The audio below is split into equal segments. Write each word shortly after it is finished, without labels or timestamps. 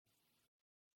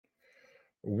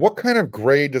What kind of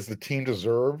grade does the team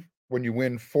deserve when you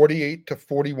win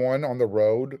 48-41 on the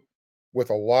road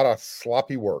with a lot of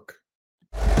sloppy work?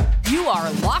 You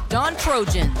are Locked On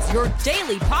Trojans, your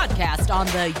daily podcast on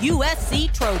the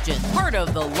USC Trojans, part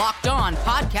of the Locked On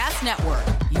Podcast Network,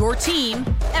 your team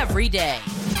every day.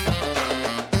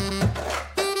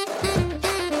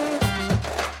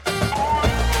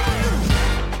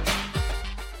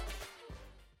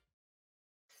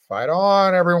 Fight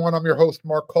on, everyone. I'm your host,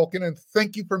 Mark Culkin, and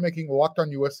thank you for making Locked On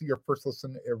USC your first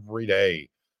listen every day.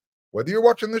 Whether you're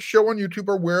watching this show on YouTube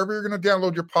or wherever you're going to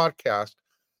download your podcast,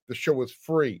 the show is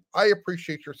free. I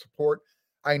appreciate your support.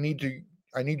 I need you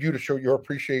to show your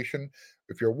appreciation.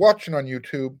 If you're watching on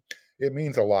YouTube, it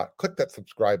means a lot. Click that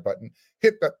subscribe button,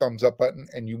 hit that thumbs up button,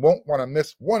 and you won't want to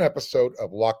miss one episode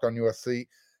of Locked On USC.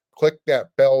 Click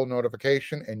that bell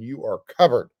notification, and you are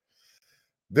covered.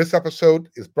 This episode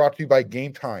is brought to you by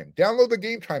Game Time. Download the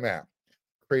Game Time app,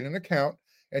 create an account,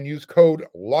 and use code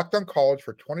LOCKEDONCollege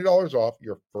for $20 off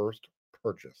your first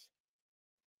purchase.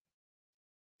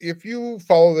 If you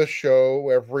follow this show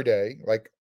every day, like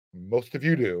most of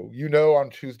you do, you know on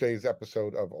Tuesday's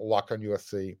episode of Locked on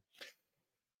USC,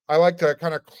 I like to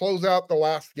kind of close out the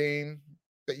last game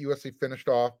that USC finished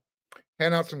off,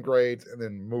 hand out some grades, and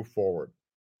then move forward.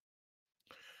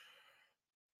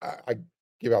 I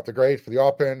give out the grades for the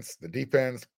offense, the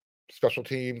defense, special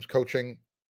teams, coaching.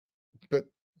 But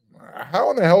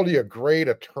how in the hell do you grade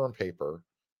a term paper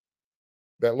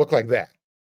that looked like that?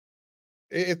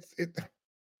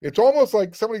 It's almost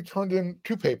like somebody turned in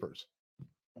two papers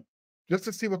just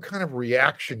to see what kind of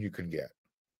reaction you can get.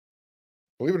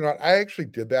 Believe it or not, I actually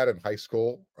did that in high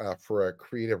school for a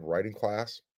creative writing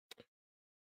class.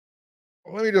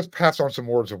 Let me just pass on some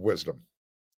words of wisdom.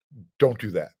 Don't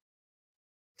do that.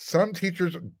 Some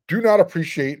teachers do not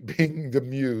appreciate being the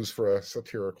muse for a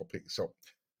satirical piece. So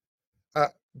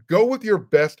go with your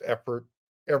best effort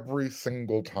every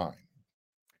single time.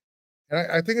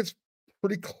 And I think it's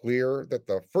pretty clear that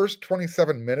the first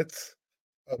 27 minutes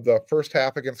of the first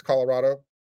half against Colorado,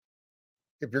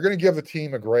 if you're going to give the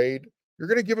team a grade, you're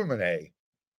going to give them an A.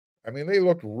 I mean, they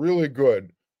looked really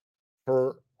good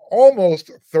for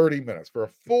almost 30 minutes, for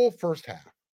a full first half.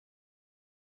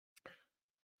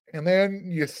 And then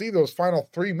you see those final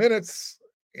 3 minutes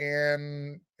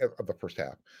of the first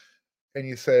half, and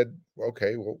you said,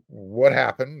 okay, well, what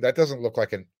happened? That doesn't look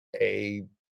like an A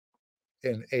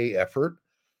effort.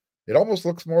 It almost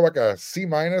looks more like a C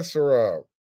minus or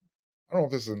I don't know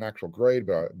if this is an actual grade,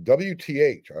 but a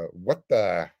WTH. What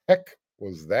the heck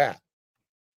was that?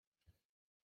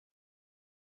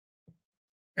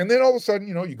 And then all of a sudden,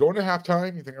 you go into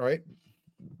halftime, you think, all right,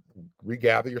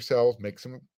 regather yourselves, make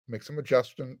some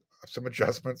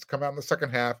adjustments, come out in the second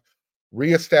half,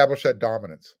 reestablish that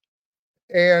dominance.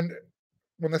 And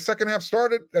when the second half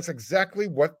started, that's exactly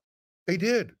what they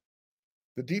did.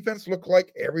 The defense looked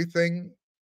like everything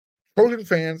Trojan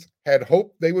fans had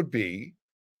hoped they would be,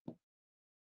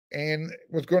 and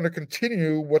was going to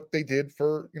continue what they did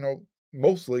for,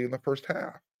 mostly in the first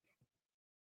half.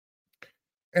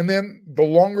 And then the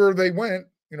longer they went,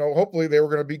 hopefully they were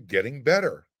going to be getting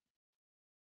better.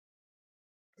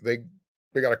 They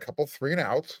got a couple 3 and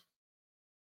outs.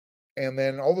 And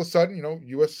then all of a sudden,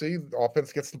 USC, the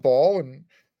offense gets the ball and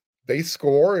they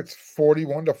score. It's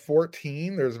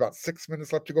 41-14. There's about 6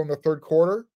 minutes left to go in the third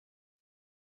quarter.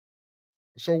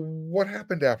 So what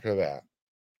happened after that?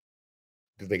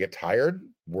 Did they get tired?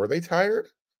 Were they tired?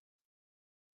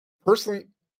 Personally,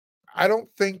 I don't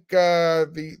think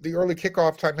the early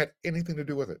kickoff time had anything to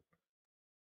do with it.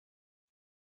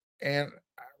 And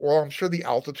while I'm sure the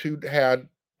altitude had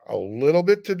a little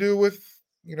bit to do with,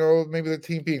 maybe the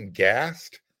team being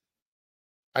gassed,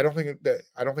 I don't think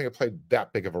it played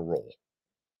that big of a role.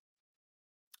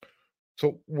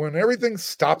 So when everything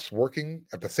stops working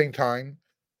at the same time,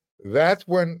 that's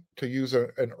when, to use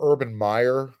an Urban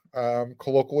Meyer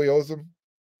colloquialism,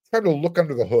 it's time to look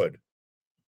under the hood.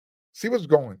 See what's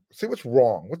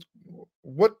wrong.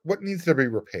 What needs to be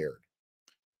repaired?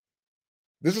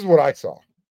 This is what I saw.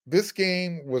 This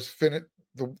game was finished.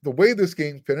 The way this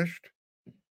game finished,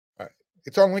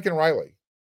 it's on Lincoln Riley.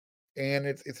 And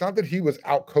it's not that he was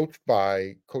outcoached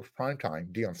by Coach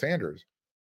Primetime, Deion Sanders.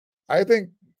 I think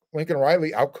Lincoln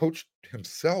Riley outcoached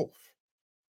himself.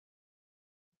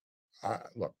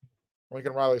 Look,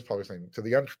 Lincoln Riley's probably saying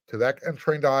to that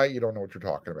untrained eye, you don't know what you're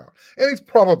talking about. And he's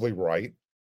probably right.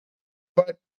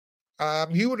 But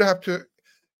he would have to,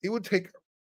 it would take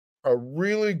a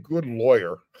really good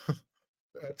lawyer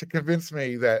to convince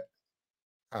me that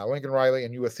Lincoln Riley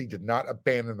and USC did not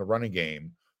abandon the running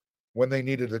game when they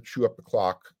needed to chew up the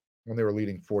clock when they were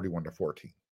leading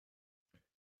 41-14.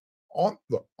 on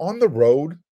the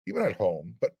road, even at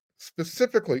home, but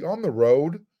specifically on the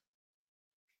road,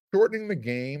 shortening the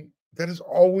game, that is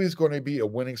always going to be a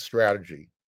winning strategy,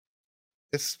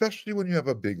 especially when you have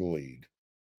a big lead.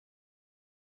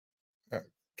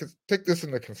 'Cause take this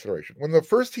into consideration. When the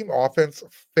first team offense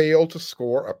failed to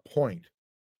score a point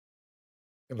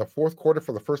in the fourth quarter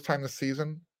for the first time this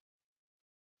season,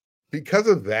 because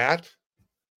of that,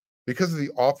 because of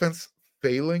the offense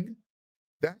failing,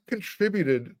 that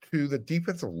contributed to the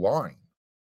defensive line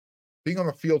being on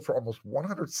the field for almost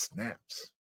 100 snaps.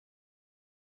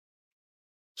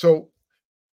 So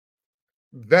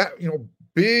that,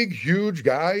 big, huge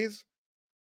guys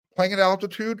playing at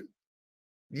altitude,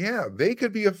 yeah, they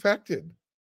could be affected.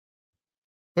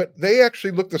 But they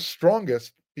actually look the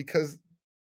strongest because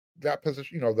that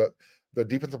position, the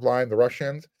defensive line, the rush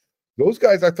ends, those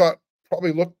guys I thought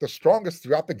probably looked the strongest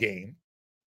throughout the game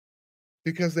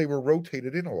because they were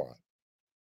rotated in a lot.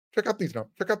 Check out these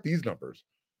numbers.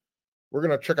 We're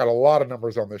going to check out a lot of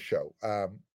numbers on this show.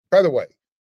 By the way,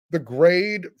 the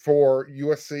grade for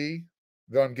USC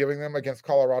that I'm giving them against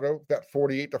Colorado, that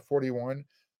 48-41,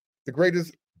 the grade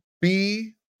is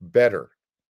B better.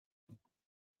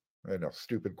 I know,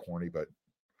 stupid, corny, but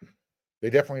they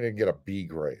definitely didn't get a B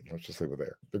grade. Let's just leave it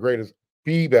there. The grade is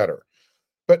B better.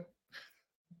 But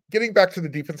getting back to the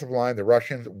defensive line, the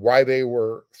Russians, why they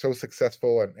were so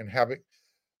successful and having,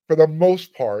 for the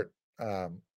most part,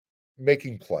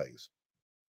 making plays.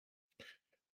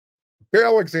 Bear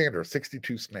Alexander,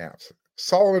 62 snaps.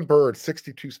 Solomon Byrd,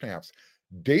 62 snaps.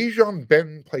 Dejon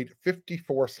Benton played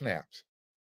 54 snaps.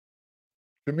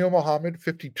 Jamil Muhammad,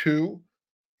 52.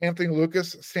 Anthony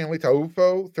Lucas, Stanley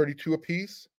Taufo, 32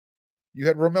 apiece. You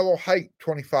had Romello Height,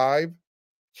 25.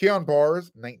 Keon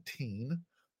Bars, 19.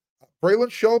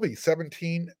 Braylon Shelby,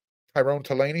 17. Tyrone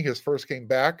Taleni, his first game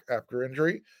back after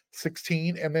injury,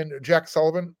 16. And then Jack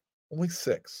Sullivan, only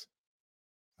 6.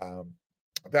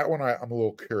 That one I'm a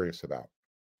little curious about.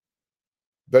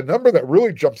 The number that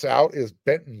really jumps out is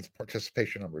Benton's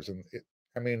participation numbers.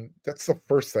 And that's the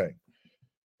first thing.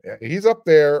 He's up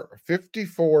there,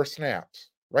 54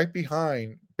 snaps, right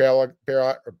behind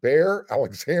Bear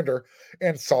Alexander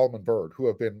and Solomon Byrd, who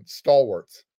have been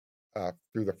stalwarts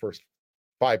through the first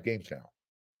 5 games now.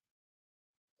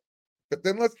 But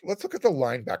then let's look at the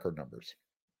linebacker numbers.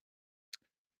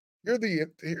 Here are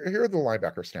the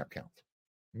linebacker snap counts.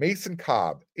 Mason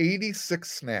Cobb, 86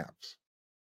 snaps.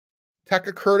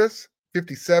 Tekka Curtis,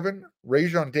 57.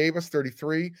 Rajon Davis,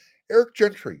 33. Eric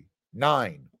Gentry,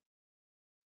 9.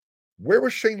 Where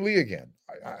was Shane Lee again?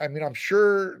 I'm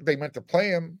sure they meant to play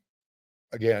him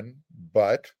again,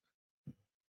 but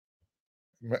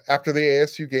after the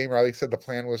ASU game, Riley said the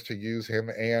plan was to use him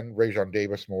and Rajon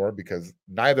Davis more because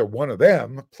neither one of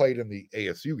them played in the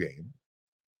ASU game.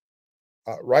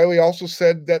 Riley also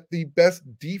said that the best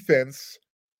defensive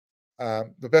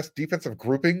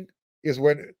grouping is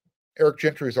when Eric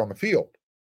Gentry is on the field.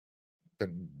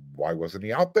 Then why wasn't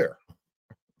he out there?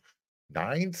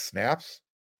 9 snaps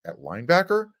at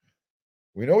linebacker.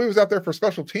 We know he was out there for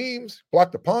special teams,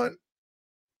 blocked a punt.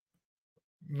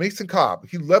 Mason Cobb,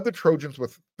 he led the Trojans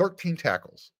with 13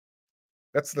 tackles.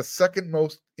 That's the second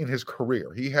most in his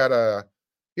career. He had a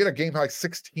game high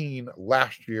 16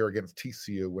 last year against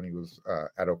TCU when he was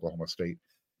at Oklahoma State.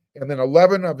 And then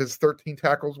 11 of his 13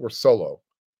 tackles were solo,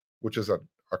 which is a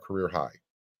career high.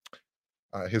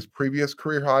 His previous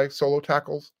career high solo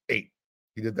tackles, 8.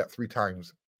 He did that 3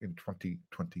 times in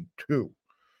 2022.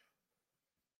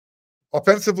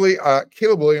 Offensively,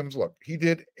 Caleb Williams, look, he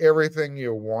did everything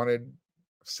you wanted,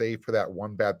 save for that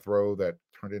one bad throw that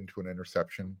turned into an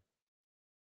interception.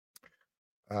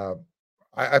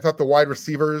 I thought the wide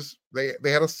receivers, they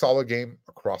had a solid game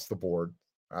across the board.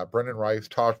 Brendan Rice,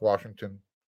 Taj Washington,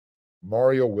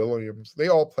 Mario Williams, they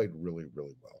all played really,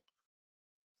 really well.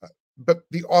 But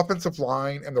the offensive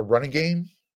line and the running game,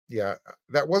 I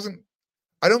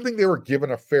don't think they were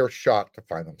given a fair shot to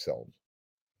find themselves.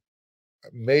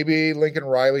 Maybe Lincoln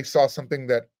Riley saw something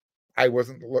that I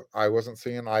wasn't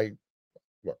seeing. I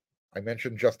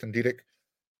mentioned Justin Diedick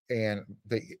and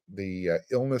the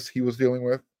illness he was dealing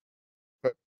with,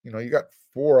 but you got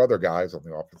 4 other guys on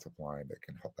the offensive line that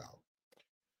can help out.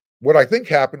 What I think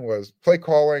happened was play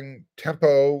calling,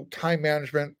 tempo, time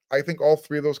management. I think all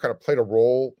 3 of those kind of played a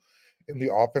role in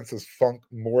the offense's funk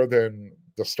more than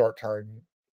the start time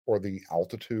or the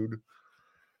altitude.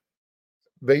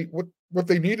 What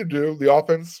they need to do, the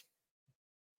offense,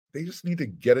 they just need to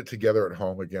get it together at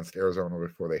home against Arizona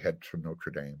before they head to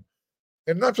Notre Dame.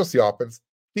 And not just the offense,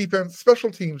 defense,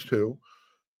 special teams too.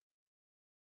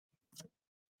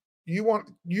 You want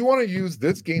to use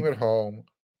this game at home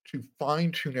to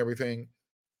fine-tune everything,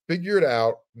 figure it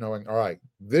out knowing, all right,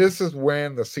 this is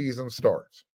when the season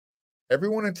starts.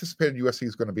 Everyone anticipated USC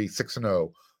is going to be 6-0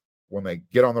 when they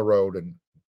get on the road and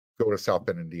go to South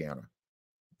Bend, Indiana.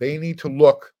 They need to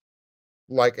look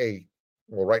like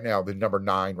right now, the number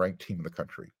 9 ranked team in the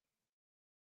country.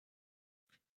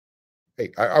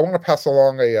 Hey, I want to pass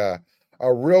along a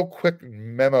real quick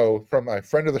memo from a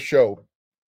friend of the show,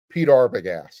 Pete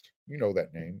Arbogast. You know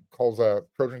that name. Calls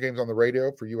Trojan games on the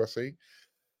radio for USC.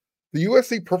 The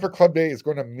USC Perfect Club Day is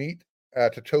going to meet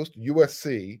to toast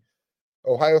USC,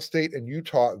 Ohio State, and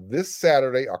Utah this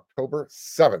Saturday, October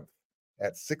 7th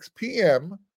at 6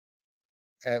 p.m.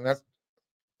 And that's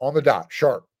on the dot,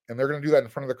 sharp. And they're going to do that in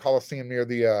front of the Coliseum near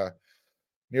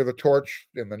the torch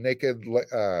and the naked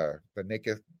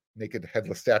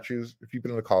headless statues. If you've been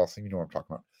to the Coliseum, you know what I'm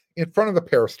talking about. In front of the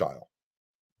peristyle.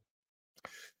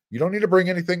 You don't need to bring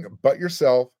anything but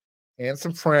yourself and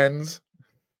some friends.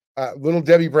 Little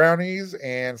Debbie brownies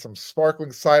and some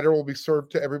sparkling cider will be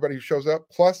served to everybody who shows up,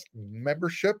 plus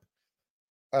membership.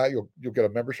 You'll get a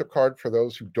membership card for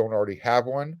those who don't already have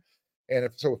one. And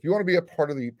if you want to be a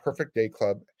part of the Perfect Day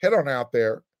Club, head on out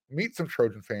there, meet some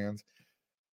Trojan fans,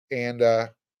 and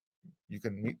you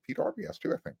can meet Pete Arbogast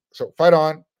too, I think. So fight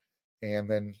on, and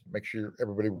then make sure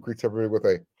everybody greets everybody with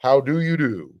a "How do you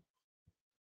do?"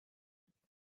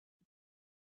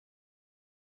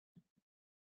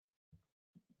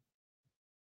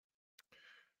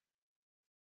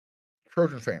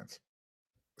 Trojan fans,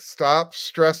 stop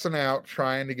stressing out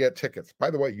trying to get tickets. By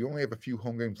the way, you only have a few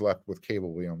home games left with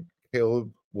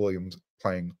Caleb Williams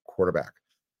playing quarterback.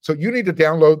 So you need to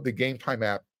download the Game Time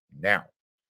app now.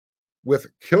 With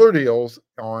killer deals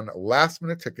on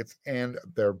last-minute tickets and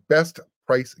their best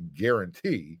price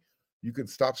guarantee, you can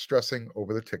stop stressing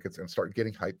over the tickets and start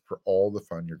getting hyped for all the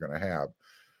fun you're going to have.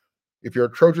 If you're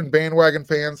Trojan bandwagon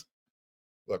fans,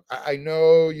 look, I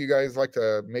know you guys like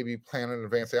to maybe plan in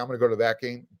advance, say, I'm going to go to that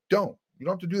game. Don't. You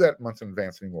don't have to do that months in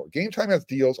advance anymore. Game Time has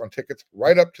deals on tickets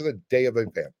right up to the day of the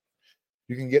event.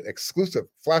 You can get exclusive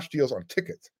flash deals on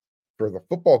tickets for the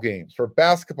football games, for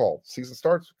basketball. Season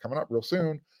starts coming up real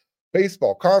soon.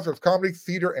 Baseball, concerts, comedy,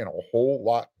 theater, and a whole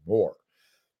lot more.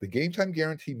 The Game Time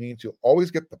guarantee means you'll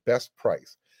always get the best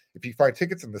price. If you find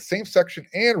tickets in the same section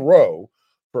and row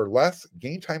for less,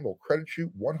 Game Time will credit you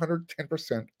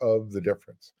 110% of the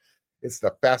difference. It's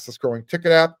the fastest growing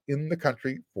ticket app in the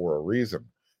country for a reason.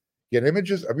 Get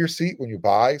images of your seat when you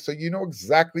buy so you know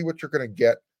exactly what you're going to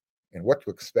get and what to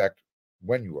expect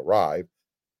when you arrive.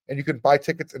 And you can buy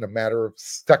tickets in a matter of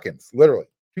seconds, literally.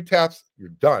 2 taps, you're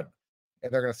done.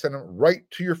 And they're going to send them right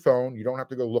to your phone. You don't have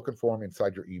to go looking for them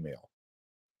inside your email.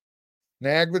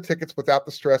 Snag the tickets without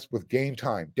the stress with Game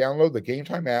Time. Download the Game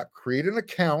Time app, create an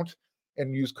account,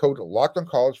 and use code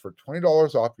LOCKEDONCollege for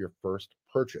 $20 off your first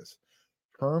purchase.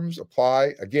 Terms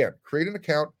apply. Again, create an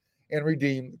account and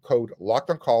redeem code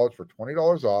LOCKEDONCollege for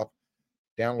 $20 off.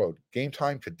 Download Game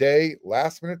Time today.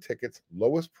 Last-minute tickets,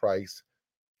 lowest price,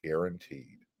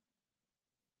 guaranteed.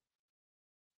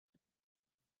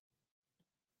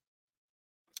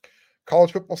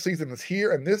 College football season is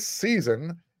here, and this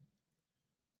season,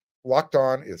 Locked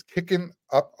On is kicking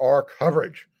up our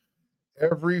coverage.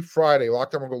 Every Friday,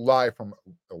 Locked On will go live from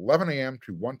 11 a.m.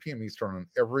 to 1 p.m. Eastern on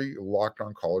every Locked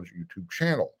On College YouTube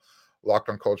channel. Locked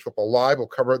On College Football Live will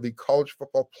cover the college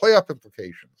football playoff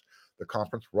implications, the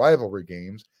conference rivalry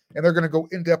games, and they're going to go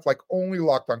in-depth like only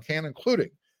Locked On can,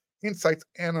 including insights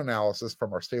and analysis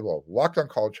from our stable of Locked On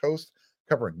College hosts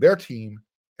covering their team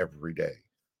every day.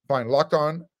 Find Locked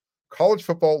On College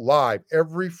Football Live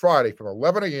every Friday from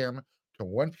 11 a.m. to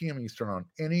 1 p.m. Eastern on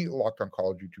any Locked On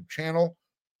College YouTube channel.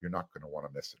 You're not going to want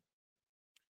to miss it.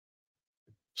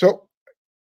 So,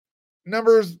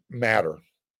 numbers matter.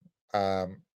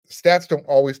 Stats don't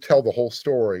always tell the whole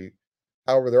story.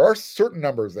 However, there are certain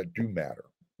numbers that do matter.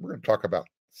 We're going to talk about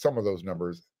some of those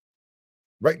numbers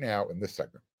right now in this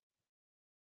segment.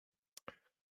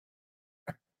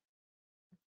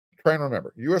 Try and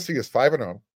remember, USC is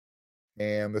 5-0,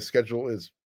 and the schedule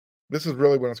this is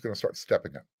really when it's going to start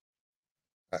stepping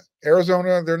up.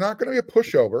 Arizona, they're not going to be a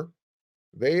pushover.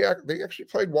 They actually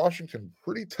played Washington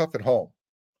pretty tough at home.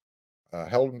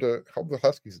 Held the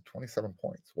Huskies at 27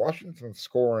 points. Washington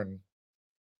scoring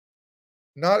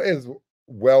not as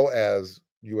well as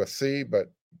USC,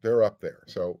 but they're up there.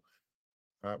 So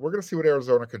we're going to see what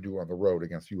Arizona can do on the road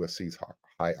against USC's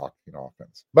high-octane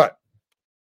offense. But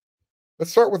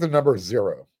let's start with the number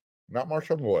 0. Not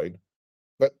Marshawn Lloyd,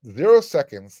 but 0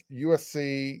 seconds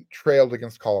USC trailed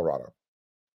against Colorado.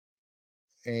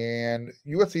 And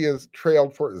USC has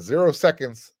trailed for 0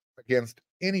 seconds against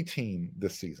any team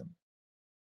this season.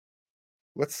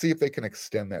 Let's see if they can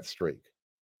extend that streak.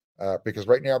 because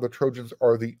right now the Trojans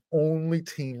are the only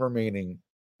team remaining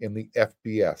in the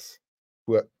FBS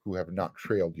who have not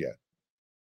trailed yet.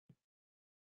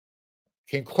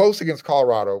 Came close against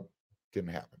Colorado,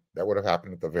 didn't happen. That would have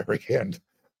happened at the very end.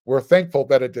 We're thankful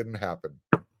that it didn't happen.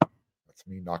 That's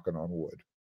me knocking on wood.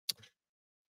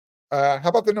 How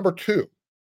about the number 2?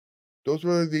 Those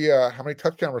were the how many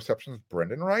touchdown receptions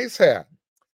Brendan Rice had.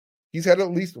 He's had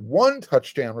at least one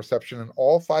touchdown reception in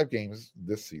all 5 games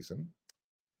this season.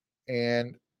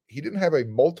 And he didn't have a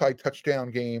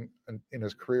multi-touchdown game in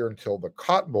his career until the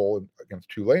Cotton Bowl against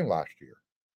Tulane last year.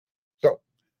 So,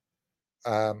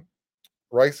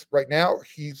 Rice right now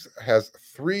has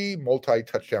 3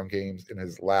 multi-touchdown games in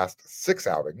his last 6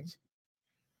 outings,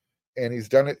 and he's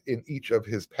done it in each of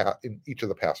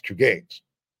the past 2 games.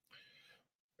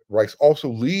 Rice also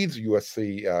leads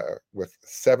USC with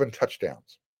 7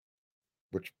 touchdowns,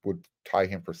 which would tie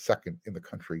him for second in the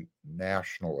country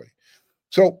nationally.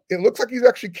 So it looks like he's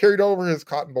actually carried over his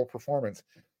Cotton Bowl performance,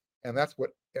 and that's what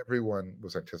everyone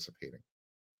was anticipating.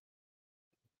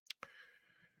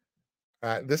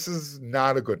 This is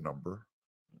not a good number.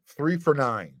 3 for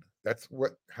 9. That's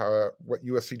what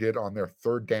USC did on their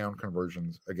 3rd down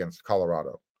conversions against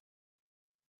Colorado.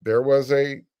 There was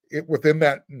within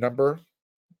that number,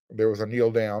 there was a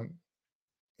kneel down,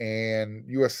 and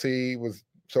USC was,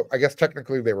 so I guess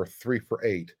technically they were 3 for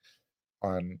 8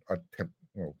 on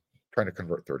trying to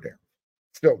convert 3rd down.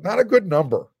 Still not a good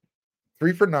number.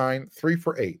 3 for 9, 3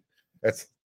 for 8. That's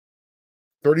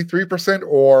 33%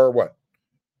 or what?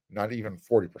 Not even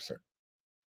 40%.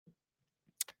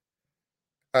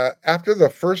 After the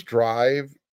first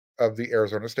drive of the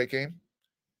Arizona State game,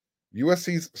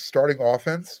 USC's starting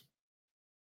offense,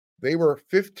 they were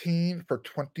 15 for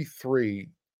 23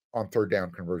 on 3rd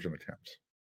down conversion attempts.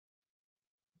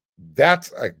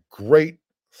 That's a great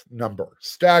number,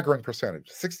 staggering percentage.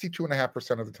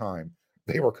 62.5% of the time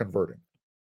they were converting.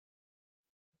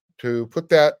 To put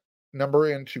that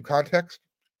number into context,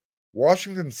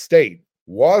 Washington State,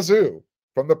 Wazoo,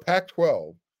 from the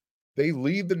Pac-12, they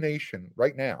lead the nation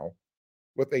right now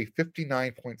with a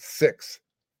 59.6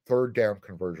 3rd down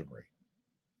conversion rate.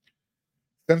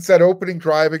 Since that opening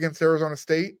drive against Arizona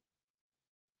State,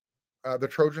 the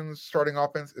Trojans' starting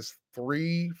offense is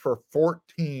 3 for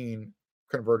 14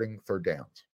 converting 3rd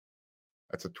downs.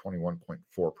 That's a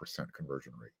 21.4%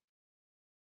 conversion rate.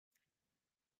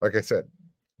 Like I said,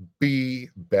 be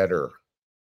better.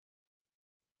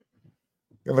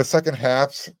 In the second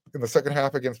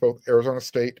half against both Arizona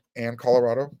State and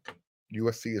Colorado,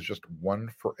 USC is just 1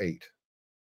 for 8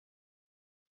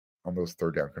 on those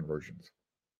 3rd down conversions.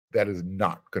 That is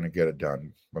not going to get it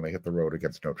done when they hit the road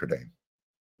against Notre Dame.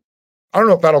 I don't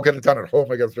know if that'll get it done at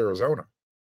home against Arizona.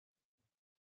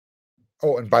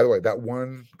 Oh, and by the way, that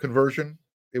one conversion,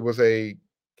 it was a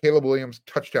Caleb Williams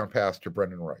touchdown pass to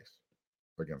Brendan Rice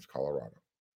against Colorado.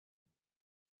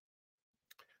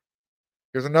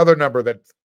 Here's another number that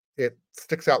it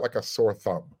sticks out like a sore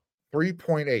thumb.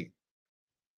 3.8.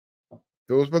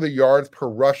 Those were the yards per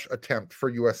rush attempt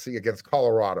for USC against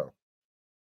Colorado.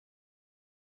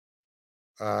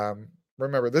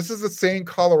 Remember, this is the same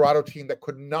Colorado team that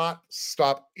could not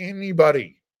stop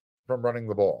anybody from running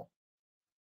the ball.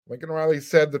 Lincoln Riley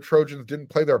said the Trojans didn't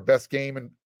play their best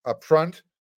game up front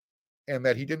and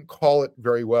that he didn't call it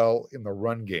very well in the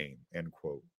run game, end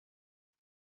quote.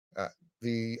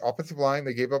 The offensive line,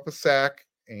 they gave up a sack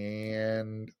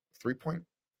and 3.8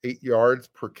 yards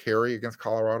per carry against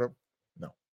Colorado.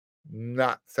 No,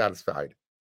 not satisfied.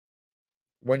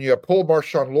 When you pull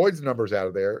Marshawn Lloyd's numbers out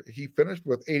of there, he finished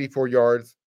with 84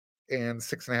 yards and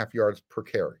 6.5 yards per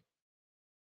carry.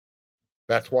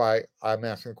 That's why I'm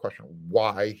asking the question,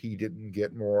 why he didn't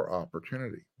get more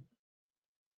opportunity.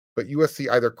 But USC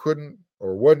either couldn't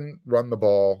or wouldn't run the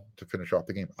ball to finish off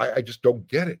the game. I just don't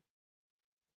get it.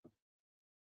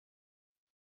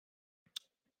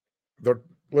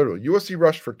 USC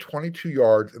rushed for 22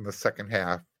 yards in the second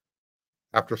half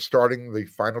after starting the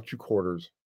final 2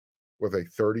 quarters with a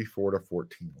 34-14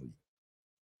 lead.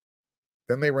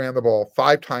 Then they ran the ball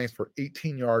 5 times for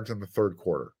 18 yards in the 3rd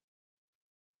quarter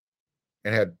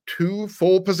and had 2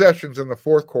 full possessions in the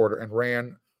 4th quarter and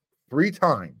ran 3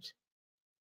 times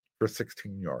for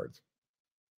 16 yards.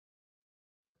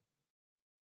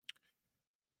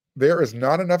 There is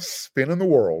not enough spin in the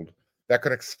world that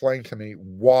could explain to me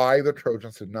why the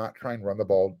Trojans did not try and run the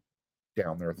ball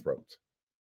down their throats.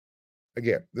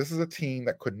 Again, this is a team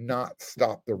that could not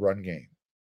stop the run game.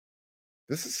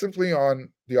 This is simply on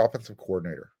the offensive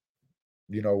coordinator.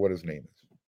 You know what his name is.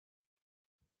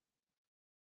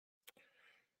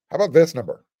 How about this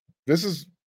number? This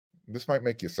might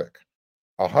make you sick.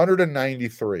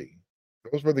 193.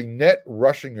 Those were the net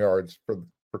rushing yards for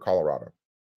Colorado.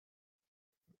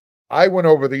 I went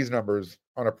over these numbers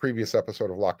on a previous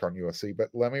episode of Locked On USC, but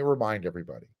let me remind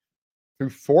everybody.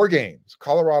 Through 4 games,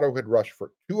 Colorado had rushed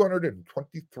for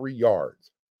 223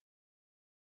 yards.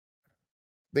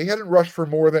 They hadn't rushed for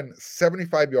more than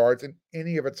 75 yards in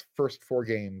any of its first 4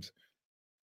 games,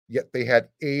 yet they had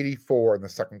 84 in the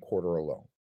second quarter alone.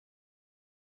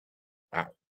 Wow.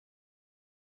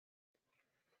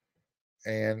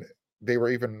 And they were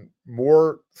even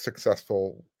more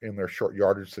successful in their short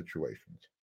yardage situations.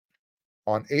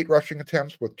 On 8 rushing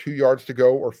attempts with 2 yards to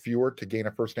go or fewer to gain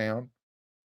a first down,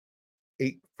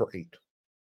 8 for 8.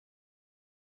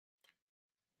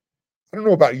 I don't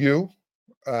know about you,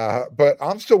 but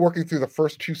I'm still working through the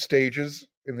first 2 stages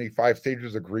in the 5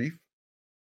 stages of grief.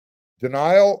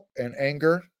 Denial and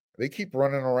anger, they keep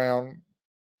running around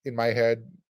in my head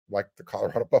like the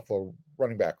Colorado Buffalo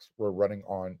running backs were running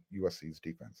on USC's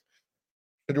defense.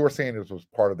 Shedeur Sanders was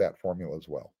part of that formula as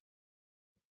well.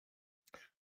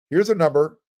 Here's a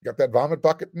number. You got that vomit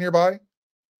bucket nearby?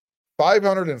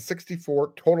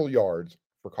 564 total yards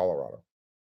for Colorado.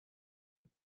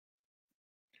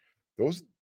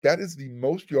 That is the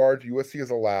most yards USC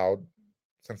has allowed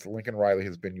since Lincoln Riley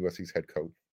has been USC's head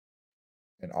coach.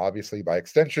 And obviously, by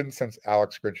extension, since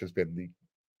Alex Grinch has been the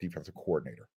defensive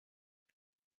coordinator.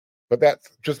 But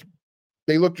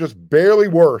they look just barely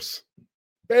worse,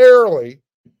 barely,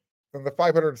 than the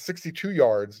 562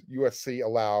 yards USC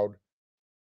allowed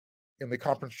in the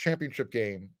conference championship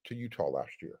game to Utah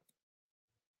last year.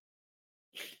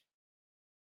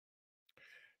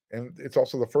 And it's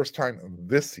also the first time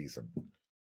this season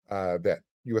that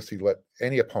USC let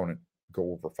any opponent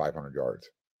go over 500 yards.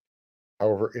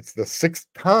 However, it's the 6th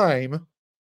time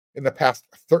in the past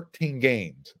 13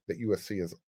 games that USC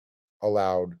has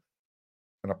allowed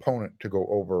an opponent to go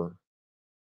over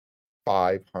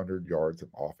 500 yards of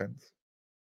offense.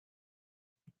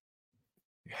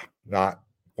 Not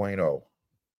bueno.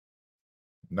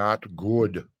 Not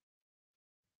good.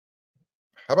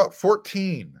 How about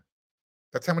 14?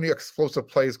 That's how many explosive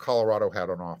plays Colorado had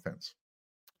on offense.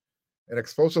 An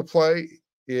explosive play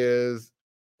is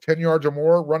 10 yards or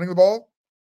more running the ball.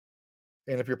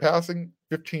 And if you're passing,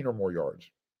 15 or more yards.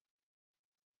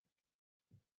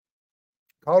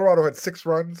 Colorado had 6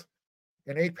 runs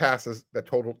and 8 passes that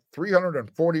totaled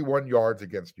 341 yards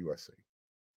against USC.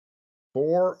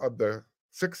 4 of the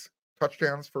 6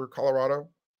 touchdowns for Colorado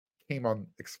came on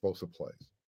explosive plays.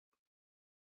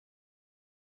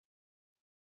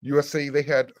 USC, they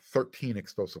had 13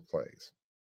 explosive plays.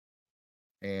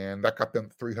 And that got them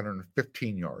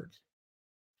 315 yards.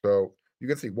 So you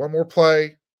can see one more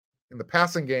play in the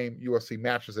passing game, USC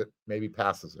matches it, maybe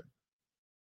passes it.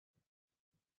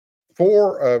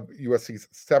 4 of USC's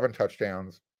 7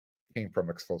 touchdowns came from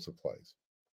explosive plays.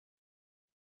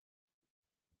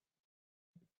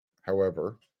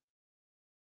 However,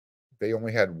 they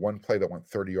only had one play that went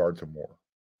 30 yards or more,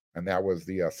 and that was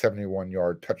the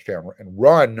 71-yard touchdown and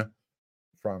run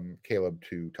from Caleb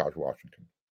to Taj Washington.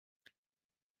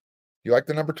 You like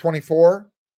the number 24?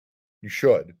 You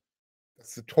should.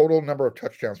 That's the total number of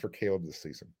touchdowns for Caleb this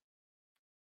season.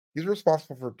 He's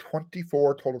responsible for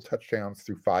 24 total touchdowns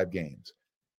through 5 games.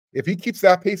 If he keeps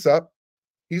that pace up,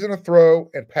 he's going to throw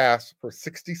and pass for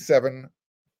 67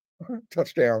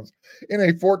 touchdowns in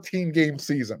a 14-game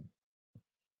season.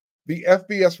 The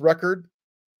FBS record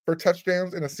for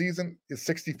touchdowns in a season is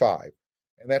 65,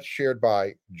 and that's shared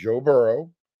by Joe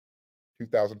Burrow,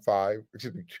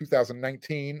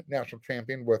 2019 national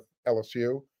champion with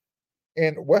LSU,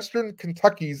 and Western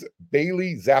Kentucky's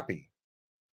Bailey Zappi,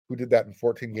 who did that in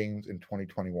 14 games in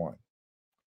 2021.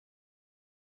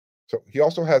 So he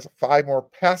also has 5 more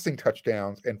passing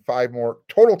touchdowns and 5 more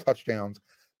total touchdowns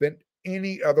than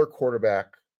any other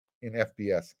quarterback in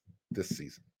FBS this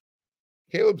season.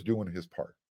 Caleb's doing his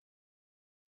part.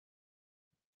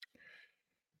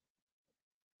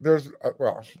 I'm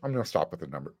going to stop with the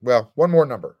number. Well, one more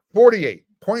number. 48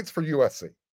 points for USC.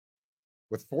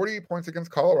 With 48 points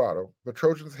against Colorado, the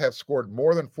Trojans have scored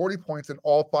more than 40 points in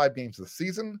all 5 games of the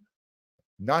season.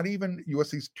 Not even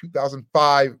USC's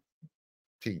 2005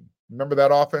 team. Remember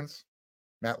that offense?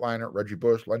 Matt Leinart, Reggie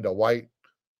Bush, Lendell White,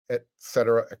 et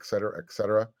cetera, et cetera, et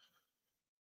cetera.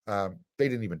 They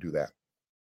didn't even do that.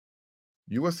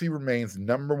 USC remains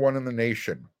number 1 in the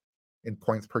nation in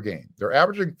points per game. They're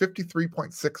averaging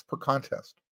 53.6 per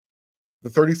contest. The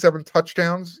 37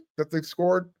 touchdowns that they've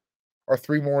scored are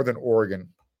 3 more than Oregon,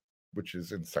 which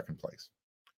is in second place.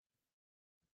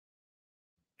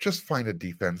 Just find a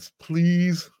defense,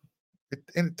 please.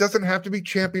 And it doesn't have to be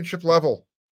championship level.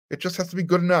 It just has to be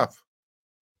good enough.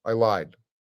 I lied.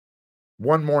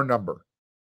 One more number.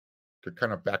 to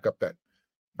kind of back up that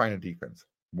fine defense.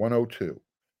 102.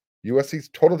 USC's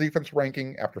total defense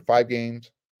ranking after 5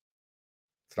 games.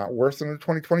 It's not worse than the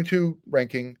 2022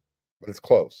 ranking, but it's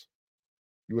close.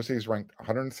 USC is ranked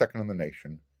 102nd in the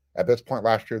nation. At this point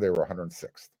last year, they were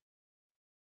 106th.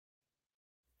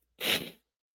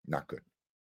 Not good.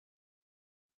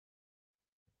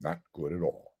 Not good at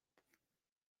all.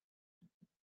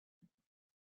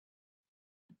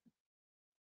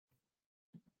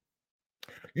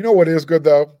 You know what is good,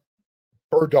 though?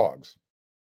 Bird dogs.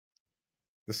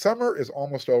 The summer is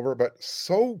almost over, but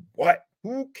so what?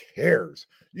 Who cares?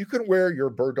 You can wear your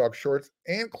bird dog shorts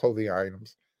and clothing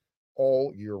items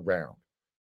all year round.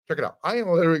 Check it out. I am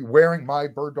literally wearing my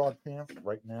bird dog pants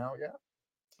right now. Yeah.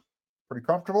 Pretty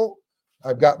comfortable.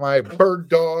 I've got my bird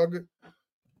dog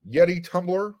Yeti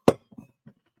tumbler.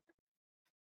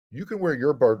 You can wear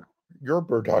your bird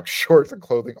dog shorts and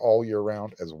clothing all year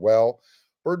round as well.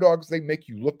 Bird dogs, they make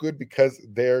you look good because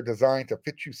they're designed to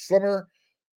fit you slimmer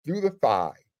through the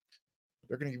thigh.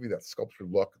 They're going to give you that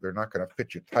sculptured look. They're not going to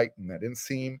fit you tight in that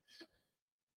inseam.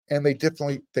 And they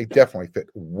definitely fit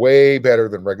way better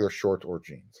than regular shorts or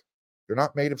jeans. They're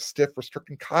not made of stiff,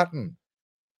 restricting cotton.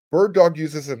 Bird Dog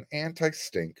uses an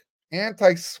anti-stink,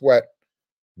 anti-sweat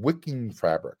wicking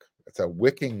fabric. It's a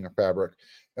wicking fabric.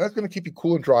 And that's going to keep you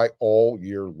cool and dry all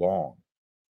year long.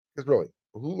 Because really,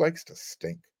 who likes to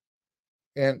stink?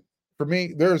 And for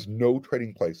me, there's no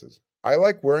trading places. I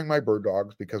like wearing my bird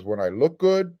dogs because when I look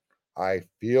good, I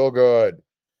feel good.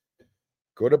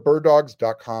 Go to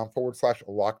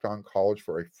birddogs.com/LockedOnCollege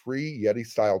for a free Yeti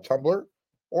style tumbler.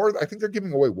 Or I think they're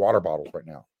giving away water bottles right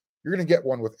now. You're going to get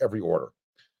one with every order.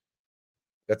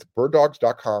 That's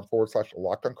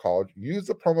birddogs.com/LockedOnCollege. Use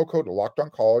the promo code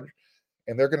LockedOnCollege,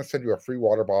 and they're going to send you a free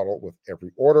water bottle with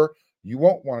every order. You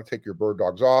won't want to take your bird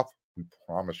dogs off. We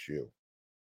promise you.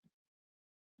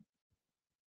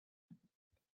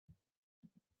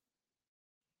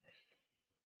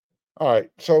 All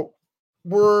right, so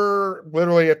we're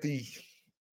literally at the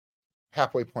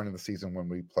halfway point of the season when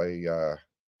we play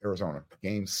Arizona.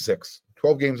 Game 6,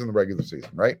 12 games in the regular season,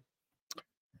 right?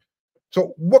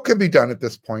 So what can be done at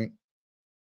this point?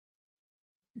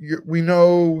 We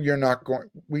know you're not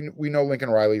going. We know Lincoln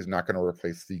Riley is not going to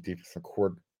replace the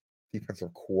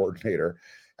defensive coordinator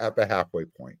at the halfway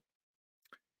point,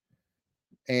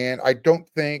 and I don't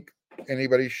think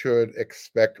anybody should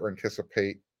expect or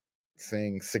anticipate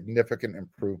seeing significant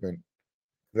improvement.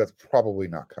 That's probably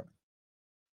not coming.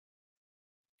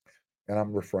 And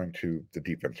I'm referring to the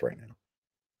defense right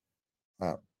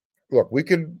now. Look, we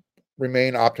can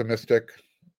remain optimistic,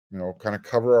 kind of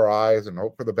cover our eyes and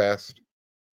hope for the best.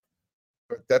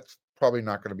 But that's probably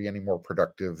not going to be any more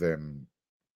productive than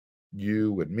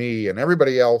you and me and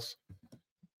everybody else,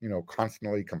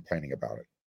 constantly complaining about it.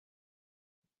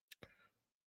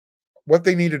 What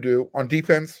they need to do on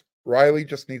defense, Riley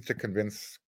just needs to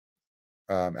convince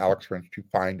Alex Grinch to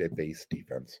find a base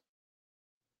defense.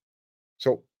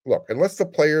 So, look, unless the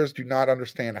players do not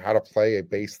understand how to play a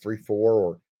base 3-4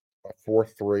 or a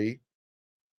 4-3,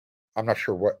 I'm not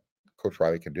sure what Coach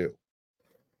Riley can do.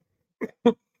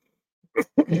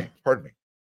 Pardon me.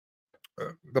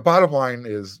 The bottom line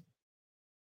is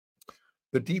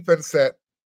the defense that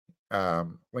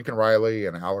Lincoln Riley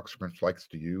and Alex Grinch likes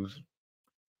to use,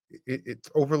 it's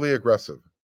overly aggressive.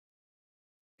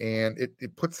 And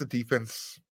it puts the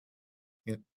defense,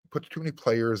 it puts too many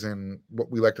players in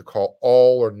what we like to call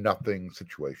all or nothing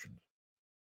situations.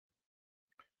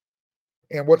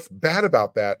 And what's bad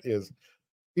about that is,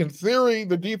 in theory,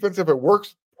 the defense, if it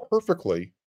works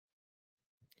perfectly,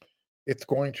 it's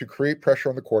going to create pressure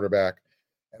on the quarterback,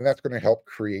 and that's going to help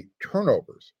create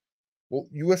turnovers. Well,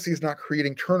 USC is not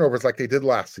creating turnovers like they did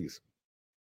last season.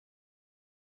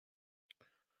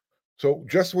 So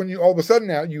just when you all of a sudden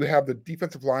now you have the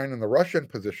defensive line and the rush end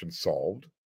position solved,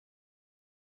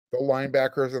 the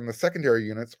linebackers and the secondary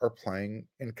units are playing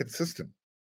inconsistent.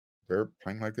 They're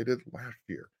playing like they did last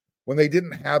year when they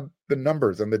didn't have the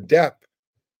numbers and the depth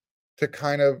to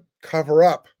kind of cover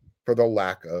up for the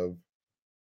lack of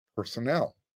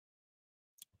personnel.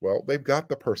 Well, they've got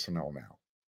the personnel now.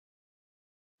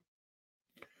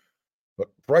 But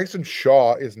Bryson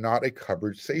Shaw is not a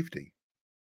coverage safety.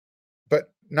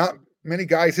 But not many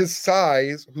guys his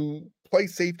size who play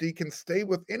safety can stay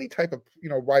with any type of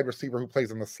wide receiver who plays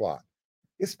in the slot,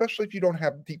 especially if you don't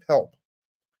have deep help.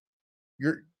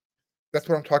 That's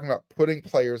what I'm talking about, putting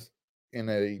players in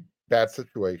a bad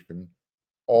situation,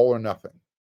 all or nothing.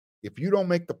 If you don't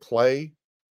make the play,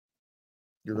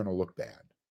 you're going to look bad.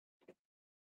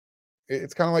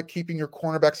 It's kind of like keeping your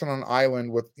cornerbacks on an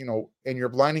island with, and you're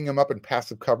lining them up in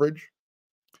passive coverage,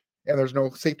 and there's no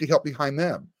safety help behind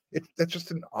them. That's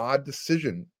just an odd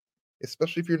decision,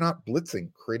 especially if you're not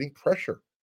blitzing, creating pressure.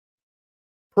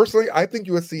 Personally, I think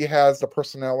USC has the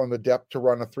personnel and the depth to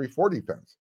run a 3-4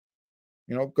 defense.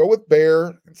 Go with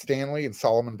Bear and Stanley and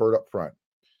Solomon Bird up front.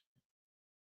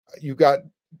 You got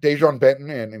Dejon Benton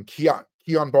and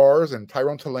Keon Bars and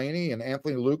Tyrone Taleni and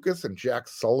Anthony Lucas and Jack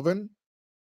Sullivan.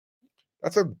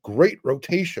 That's a great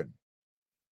rotation.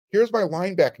 Here's my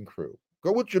linebacking crew.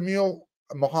 Go with Jamil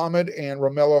Muhammad and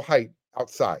Romello Height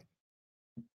outside.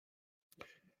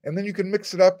 And then you can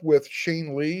mix it up with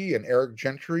Shane Lee and Eric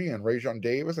Gentry and Rajon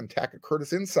Davis and Tackett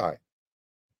Curtis inside.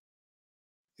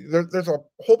 There's a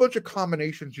whole bunch of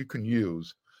combinations you can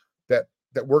use that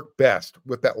work best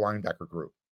with that linebacker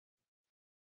group.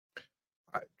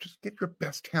 Just get your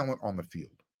best talent on the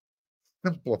field.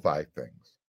 Simplify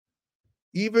things.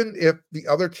 Even if the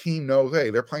other team knows,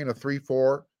 hey, they're playing a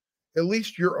 3-4, at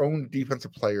least your own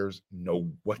defensive players know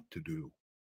what to do.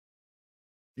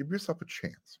 Give yourself a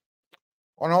chance.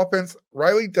 On offense,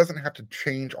 Riley doesn't have to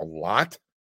change a lot.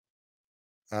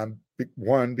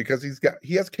 One, because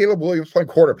he has Caleb Williams playing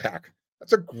quarterback.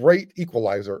 That's a great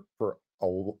equalizer for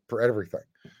everything.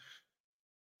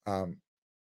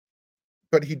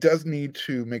 But he does need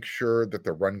to make sure that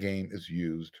the run game is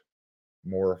used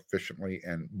more efficiently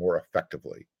and more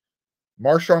effectively.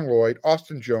 Marshawn Lloyd,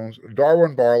 Austin Jones,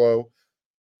 Darwin Barlow,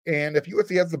 and if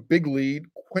USC has the big lead,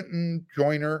 Quentin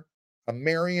Joyner,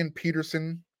 Marion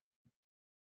Peterson,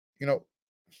 in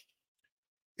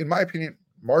my opinion,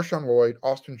 Marshawn Lloyd,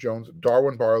 Austin Jones,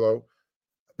 Darwin Barlow,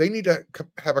 they need to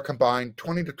have a combined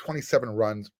 20 to 27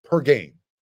 runs per game.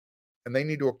 And they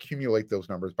need to accumulate those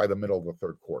numbers by the middle of the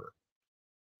third quarter.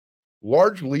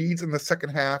 Large leads in the second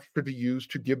half should be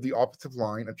used to give the offensive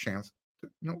line a chance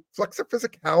to, flex their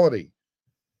physicality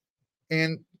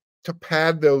and to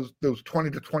pad those 20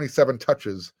 to 27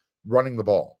 touches running the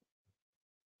ball.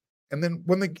 And then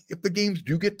if the games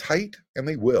do get tight, and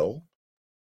they will,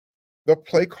 the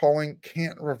play calling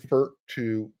can't revert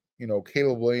to,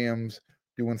 Caleb Williams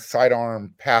doing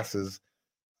sidearm passes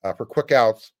for quick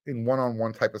outs in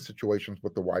one-on-one type of situations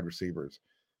with the wide receivers.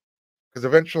 Because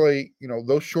eventually,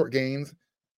 those short gains,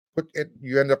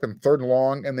 you end up in 3rd and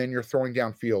long, and then you're throwing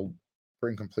downfield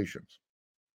for incompletions.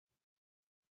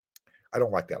 I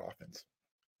don't like that offense.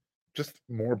 Just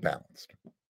more balanced.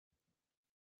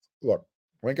 Look,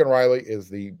 Lincoln Riley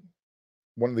is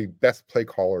one of the best play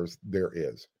callers there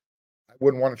is. I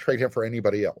wouldn't want to trade him for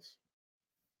anybody else.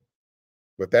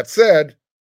 With that said,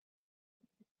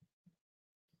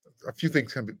 a few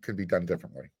things can be done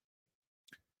differently.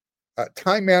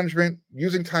 Time management,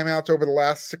 using timeouts over the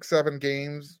last 6-7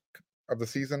 games of the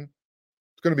season,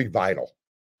 it's going to be vital,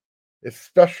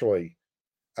 especially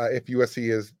if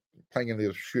USC is playing in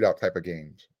these shootout type of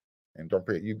games. And don't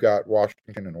forget, you've got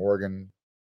Washington and Oregon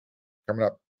coming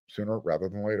up sooner rather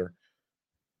than later.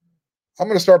 I'm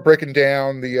going to start breaking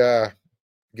down the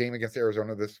game against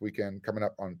Arizona this weekend coming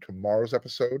up on tomorrow's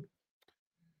episode.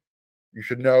 You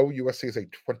should know USC is a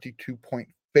 22-point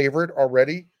favorite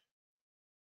already.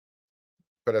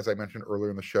 But as I mentioned earlier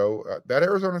in the show, that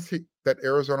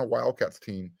Arizona Wildcats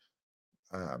team,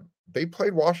 they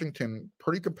played Washington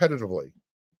pretty competitively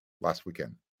last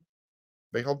weekend.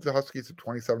 They held the Huskies to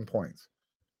 27 points.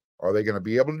 Are they going to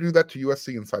be able to do that to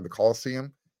USC inside the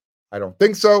Coliseum? I don't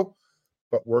think so.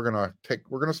 But we're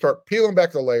gonna start peeling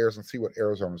back the layers and see what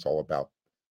Arizona's all about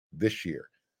this year.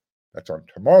 That's on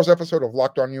tomorrow's episode of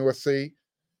Locked On USC.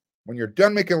 When you're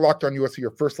done making Locked On USC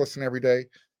your first listen every day,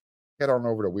 head on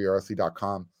over to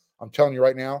weareusc.com. I'm telling you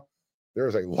right now, there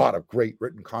is a lot of great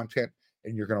written content,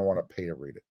 and you're going to want to pay to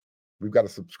read it. We've got a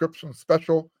subscription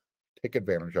special. Take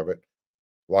advantage of it.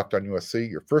 Locked On USC,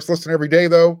 your first listen every day,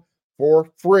 though, for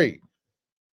free.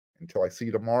 Until I see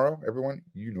you tomorrow, everyone,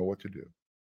 you know what to do.